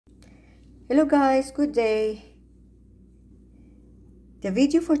Hello guys, good day. The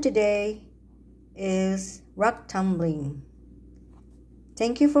video for today is rock tumbling.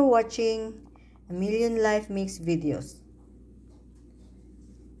 Thank you for watching A Million Life Mix videos.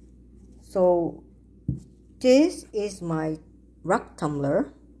 So this is my rock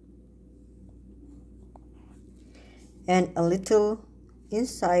tumbler and a little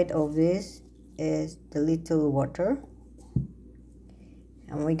inside of this is the little water.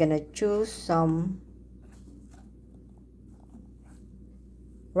 And we're gonna choose some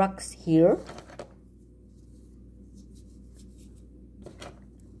rocks here.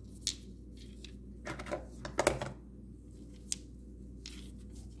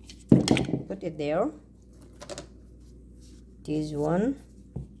 Put it there. This one.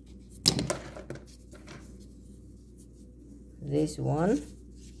 This one.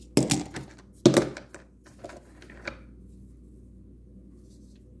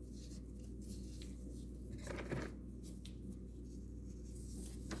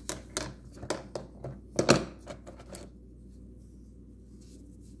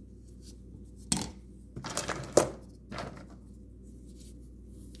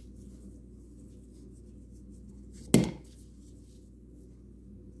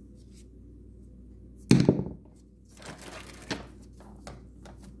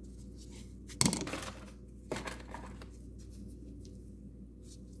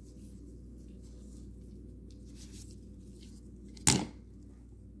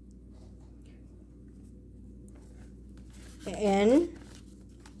 And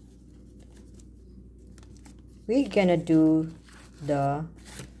we're gonna do the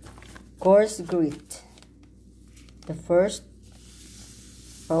coarse grit. The first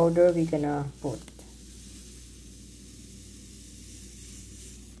powder we're gonna put.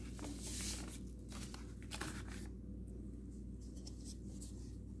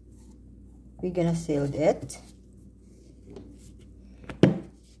 We're gonna seal it.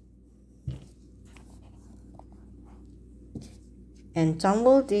 And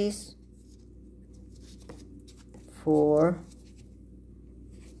tumble this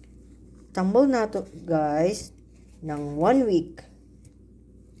tumble na to guys ng 1 week.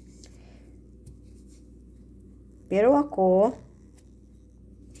 Pero ako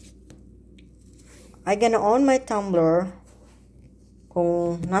I gonna on my tumbler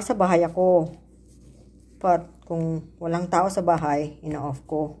kung nasa bahay ako. But kung walang tao sa bahay, ina-off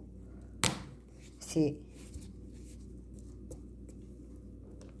ko. Kasi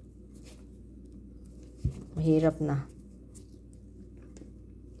mahirap na.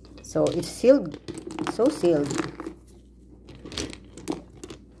 So it's sealed. So sealed.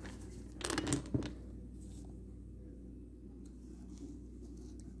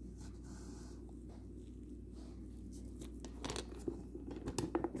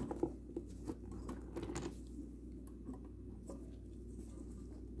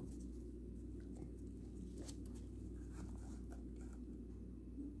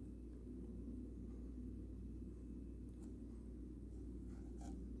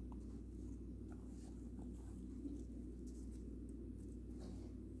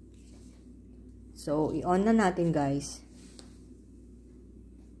 So, i-on na natin guys.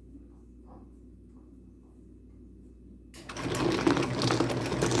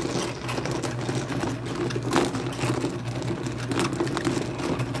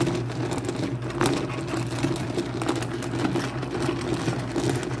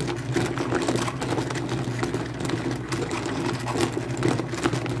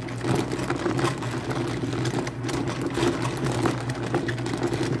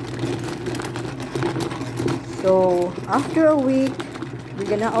 So after a week, we're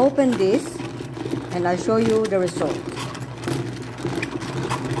gonna open this and I'll show you the result.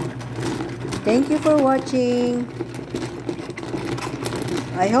 Thank you for watching.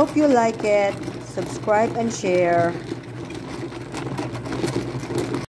 I hope you like it. Subscribe and share.